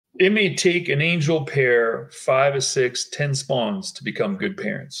It may take an angel pair, 5 or 6, 10 spawns to become good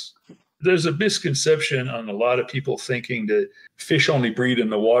parents. There's a misconception on a lot of people thinking that fish only breed in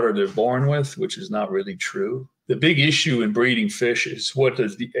the water they're born with, which is not really true. The big issue in breeding fish is, what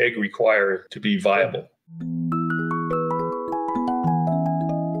does the egg require to be viable?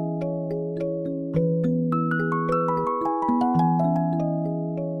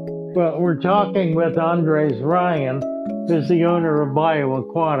 Well, we're talking with Andres Ryan, who's the owner of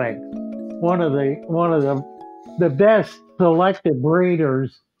BioAquatiX, one of the best selected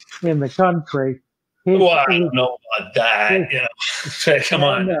breeders in the country. Well, I don't know about that. Come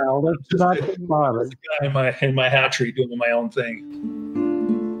on. No, let's not get modern. In my hatchery doing my own thing.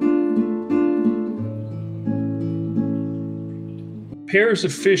 Pairs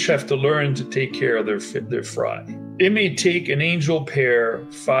of fish have to learn to take care of their fry. It may take an angel pair,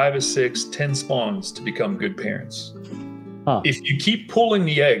 5 or 6, 10 spawns to become good parents. If you keep pulling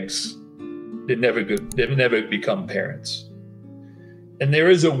the eggs, they've never become parents. And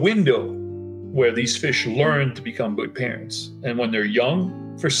there is a window where these fish learn to become good parents. And when they're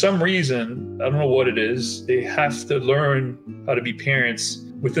young, for some reason, I don't know what it is, they have to learn how to be parents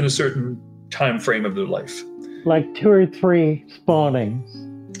within a certain time frame of their life. Like 2 or 3 spawnings.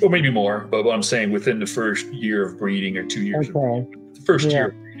 Or maybe more, but what I'm saying, within the first year of breeding or 2 years of breeding, the first year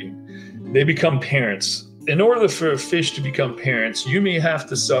of breeding, they become parents. In order for a fish to become parents, you may have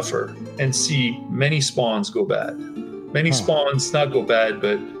to suffer and see many spawns go bad. Many spawns not go bad,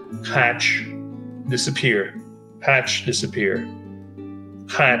 but hatch, disappear, hatch, disappear,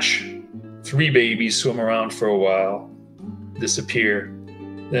 hatch, 3 babies swim around for a while, disappear.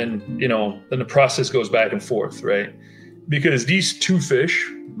 Then the process goes back and forth, right? Because these 2 fish,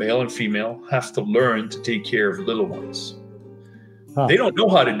 male and female, have to learn to take care of little ones. They don't know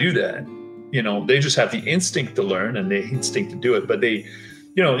how to do that. They just have the instinct to learn and the instinct to do it. But they,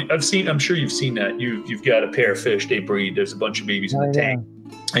 I'm sure you've seen that. You've got a pair of fish, they breed, there's a bunch of babies in the tank.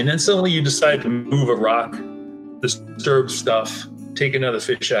 And then suddenly you decide to move a rock, disturb stuff, take another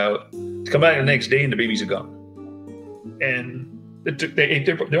fish out, come back the next day and the babies are gone. And they ate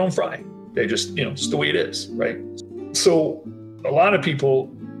their own fry. They just, it's the way it is, right? So a lot of people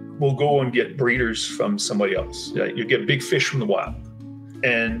will go and get breeders from somebody else. You get big fish from the wild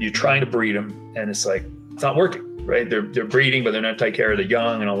and you're trying to breed them and it's like, it's not working, right? They're breeding, but they're not taking care of the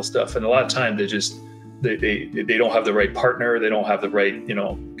young and all this stuff. And a lot of times they don't have the right partner. They don't have the right,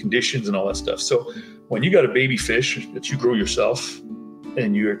 conditions and all that stuff. So when you got a baby fish that you grow yourself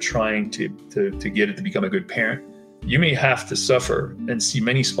and you're trying to get it to become a good parent, you may have to suffer and see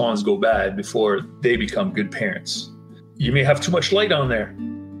many spawns go bad before they become good parents. You may have too much light on there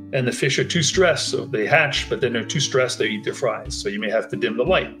and the fish are too stressed, so they hatch, but then they're too stressed, they eat their fries. So you may have to dim the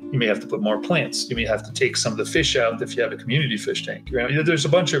light. You may have to put more plants. You may have to take some of the fish out if you have a community fish tank. There's a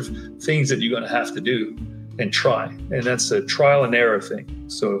bunch of things that you're going to have to do and try. And that's a trial and error thing.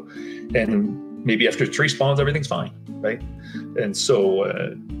 So, and maybe after 3 spawns, everything's fine, right? And so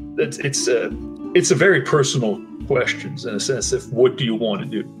it's a very personal questions in a sense of what do you want to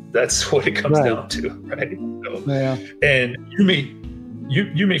do? That's what it comes down to, right? So, and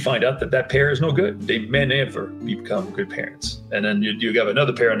you may find out that pair is no good. They may never become good parents. And then you have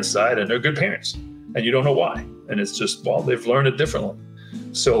another pair on the side and they're good parents and you don't know why. And it's just, well, they've learned it differently.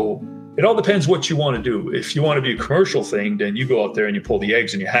 So it all depends what you want to do. If you want to be a commercial thing, then you go out there and you pull the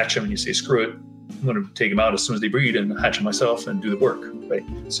eggs and you hatch them and you say, screw it, I'm going to take them out as soon as they breed and hatch them myself and do the work, right?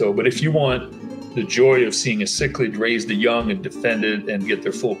 So, but if you want the joy of seeing a cichlid raise the young and defend it and get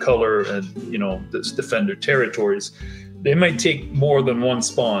their full color and, defend their territories, they might take more than 1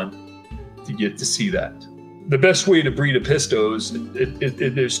 spawn to get to see that. The best way to breed a pistos,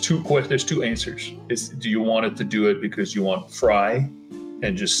 there's 2 answers. Do you want it to do it because you want fry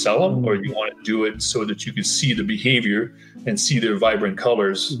and just sell them, or you want to do it so that you can see the behavior and see their vibrant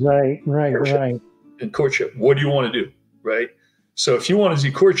colors? Right. In courtship, what do you want to do, right? So if you want to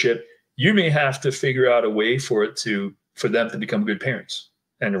do courtship, you may have to figure out a way for them to become good parents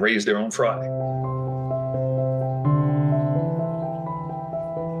and raise their own fry.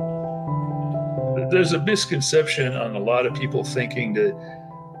 There's a misconception on a lot of people thinking that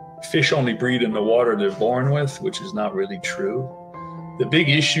fish only breed in the water they're born with, which is not really true. The big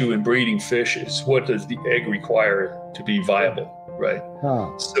issue in breeding fish is, what does the egg require to be viable, right?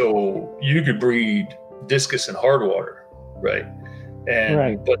 So you could breed discus in hard water, right?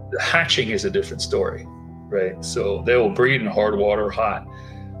 But the hatching is a different story, right? So they will breed in hard water, hot,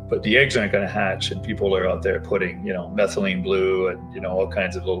 but the eggs aren't going to hatch, and people are out there putting, methylene blue and, all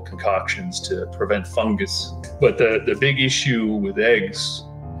kinds of little concoctions to prevent fungus. But the big issue with eggs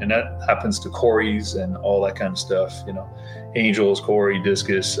And that happens to cories and all that kind of stuff, you know, angels, cory,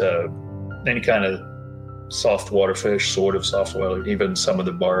 discus, any kind of soft water fish, sort of soft water, even some of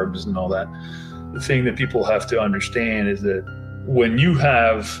the barbs and all that. The thing that people have to understand is that when you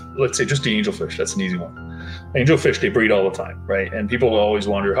have, let's say just the angelfish, that's an easy one. Angelfish, they breed all the time, right? And people always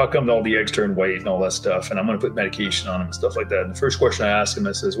wonder, how come all the eggs turn white and all that stuff? And I'm going to put medication on them and stuff like that. And the first question I ask them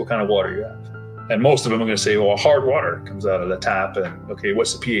is, what kind of water you have? And most of them are going to say, well, hard water comes out of the tap. And okay,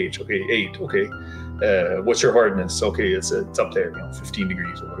 what's the pH? Okay, 8. Okay, what's your hardness? Okay, it's up there, you know, 15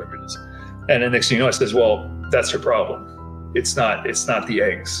 degrees or whatever it is. And then next thing you know, it says, well, that's your problem. It's not the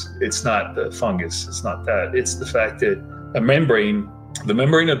eggs. It's not the fungus. It's not that. It's the fact that the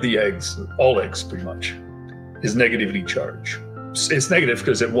membrane of the eggs, all eggs pretty much, is negatively charged. It's negative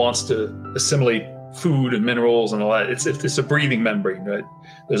because it wants to assimilate food and minerals and all that. It's a breathing membrane, right?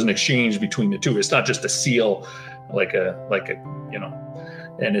 There's an exchange between the two. It's not just a seal, like a you know,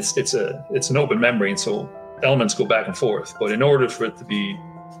 and it's an open membrane, so elements go back and forth. But in order for it to be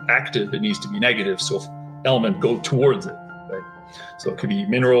active, it needs to be negative, so element go towards it, right? So it could be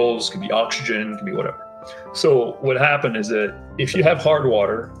minerals, it could be oxygen, it could be whatever. So what happened is that if you have hard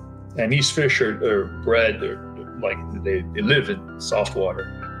water, and these fish are bred, like they live in soft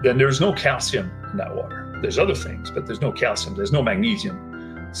water, then there's no calcium in that water. There's other things, but there's no calcium, there's no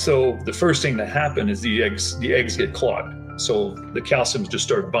magnesium. So the first thing that happens is the eggs get clogged. So the calciums just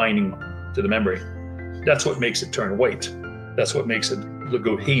start binding to the membrane. That's what makes it turn white. That's what makes it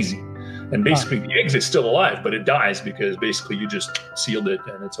go hazy. And basically the egg is still alive, but it dies because basically you just sealed it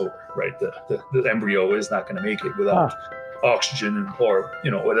and it's over, right? The embryo is not going to make it without oxygen or,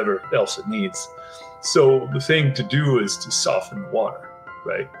 you know, whatever else it needs. So the thing to do is to soften the water,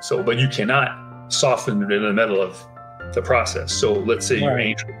 right? So, but you cannot soften it in the middle of the process. So let's say your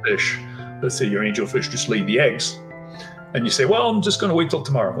angelfish just laid the eggs, and you say, well, I'm just going to wait till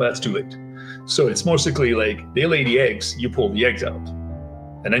tomorrow. Well, that's too late. So it's mostly like they lay the eggs, you pull the eggs out,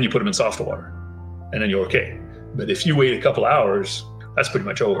 and then you put them in soft water, and then you're okay. But if you wait a couple hours, that's pretty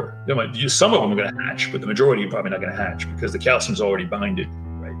much over. Some of them are going to hatch, but the majority are probably not going to hatch because the calcium's already binded,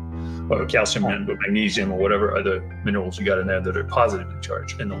 right? Or calcium and magnesium or whatever other minerals you got in there that are positively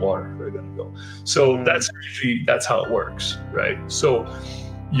charged in the water are going to go. So that's how it works, right? So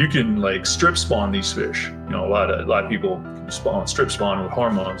you can like strip spawn these fish. You know, a lot of people strip spawn with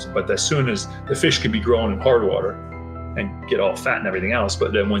hormones, but as soon as the fish can be grown in hard water and get all fat and everything else,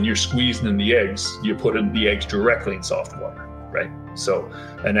 but then when you're squeezing in the eggs, you put in the eggs directly in soft water, right? So,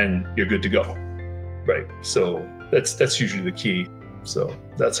 and then you're good to go, right? So that's usually the key. So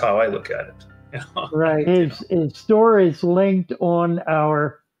that's how I look at it. You know? Right. His store is linked on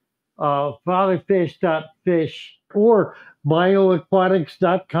our fatherfish.fish or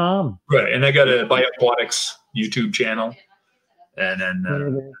BioAquatiX.com. Right, and I got a BioAquatiX YouTube channel, and then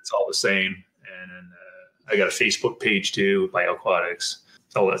it's all the same. And then I got a Facebook page too, BioAquatiX,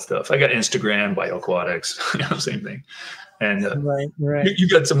 all that stuff. I got Instagram, BioAquatiX, you know, same thing. And you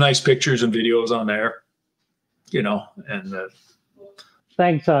got some nice pictures and videos on there, you know. And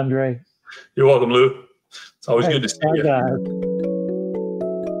thanks, Andre. You're welcome, Lou. It's always good to see you.